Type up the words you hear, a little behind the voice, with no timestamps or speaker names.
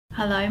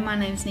Hello, my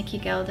name's Nikki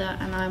Gelder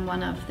and I'm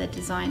one of the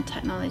design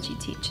technology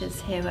teachers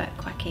here at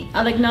QACI.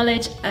 I'll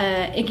acknowledge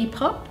Iggy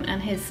Pop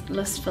and his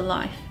lust for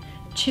life.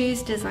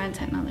 Choose design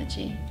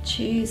technology.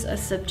 Choose a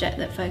subject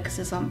that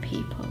focuses on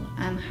people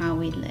and how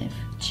we live.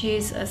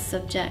 Choose a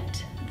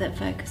subject that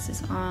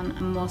focuses on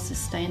a more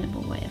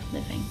sustainable way of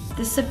living.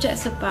 The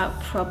subject's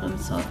about problem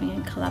solving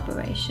and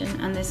collaboration,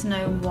 and there's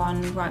no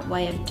one right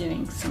way of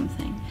doing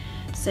something.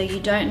 So you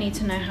don't need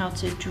to know how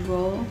to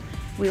draw.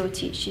 We will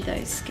teach you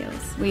those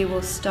skills. We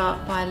will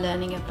start by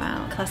learning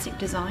about classic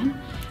design.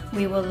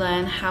 We will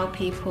learn how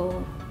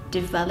people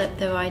develop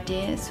their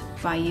ideas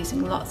by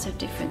using lots of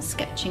different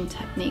sketching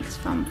techniques,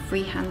 from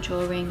freehand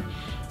drawing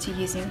to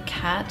using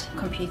CAD,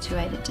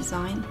 computer-aided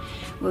design.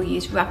 We'll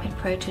use rapid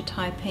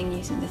prototyping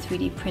using the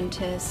 3D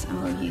printers,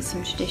 and we'll use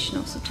some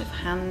traditional sort of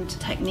hand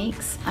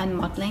techniques and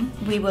modelling.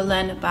 We will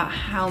learn about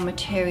how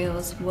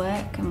materials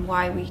work and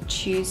why we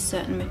choose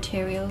certain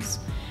materials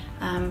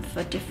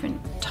for different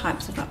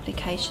types of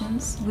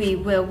applications. We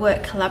will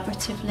work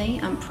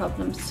collaboratively and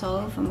problem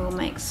solve, and we'll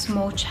make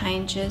small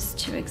changes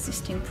to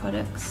existing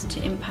products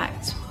to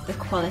impact the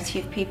quality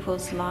of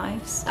people's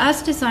lives.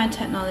 As design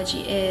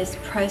technology is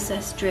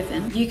process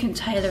driven, you can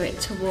tailor it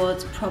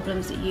towards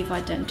problems that you've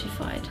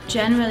identified.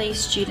 Generally,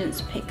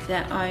 students pick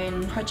their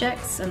own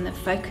projects and the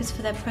focus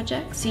for their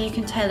projects, so you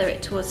can tailor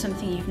it towards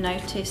something you've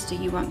noticed or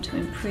you want to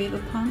improve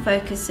upon.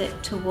 Focus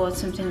it towards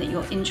something that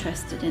you're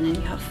interested in and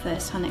you have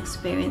first-hand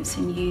experience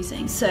in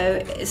using. So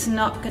it's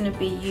not going to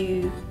be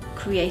you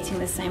creating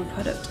the same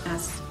product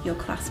as your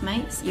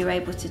classmates. You're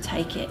able to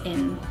take it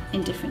in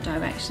different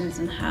directions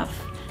and have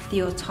the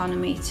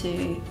autonomy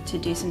to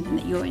do something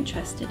that you're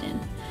interested in.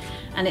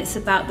 And it's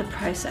about the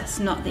process,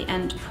 not the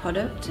end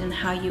product, and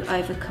how you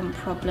overcome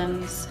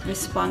problems,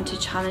 respond to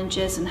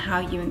challenges, and how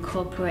you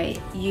incorporate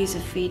user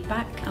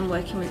feedback and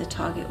working with a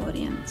target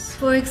audience.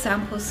 For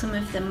example, some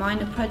of the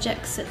minor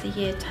projects that the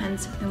Year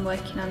 10s have been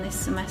working on this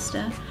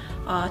semester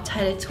are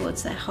tailored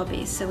towards their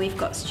hobbies. So we've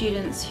got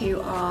students who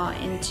are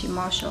into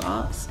martial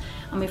arts,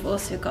 and we've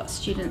also got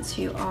students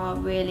who are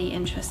really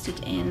interested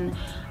in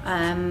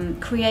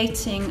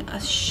creating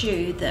a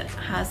shoe that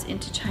has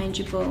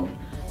interchangeable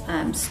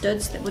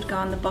studs that would go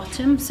on the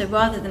bottom. So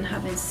rather than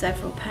having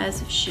several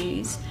pairs of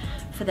shoes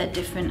for their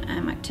different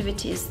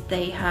activities,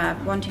 they are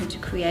wanting to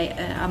create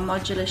a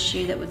modular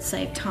shoe that would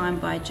save time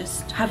by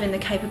just having the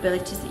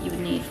capabilities that you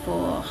would need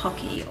for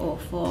hockey or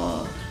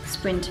for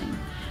sprinting.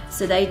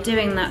 So they're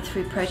doing that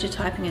through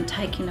prototyping and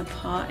taking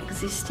apart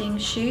existing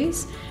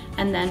shoes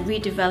and then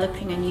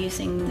redeveloping and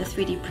using the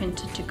 3D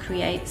printer to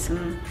create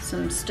some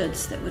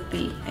studs that would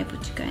be able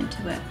to go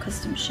into a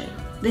custom shoe.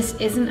 This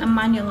isn't a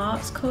manual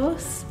arts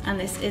course and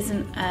this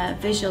isn't a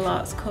visual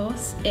arts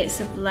course.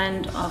 It's a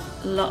blend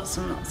of lots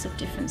and lots of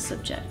different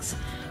subjects.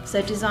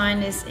 So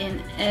design is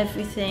in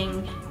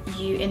everything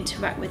you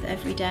interact with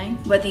every day,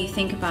 whether you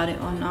think about it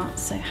or not.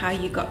 So how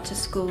you got to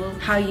school,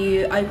 how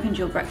you opened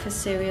your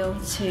breakfast cereal,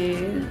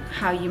 to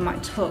how you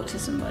might talk to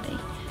somebody.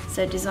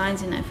 So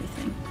design's in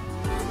everything.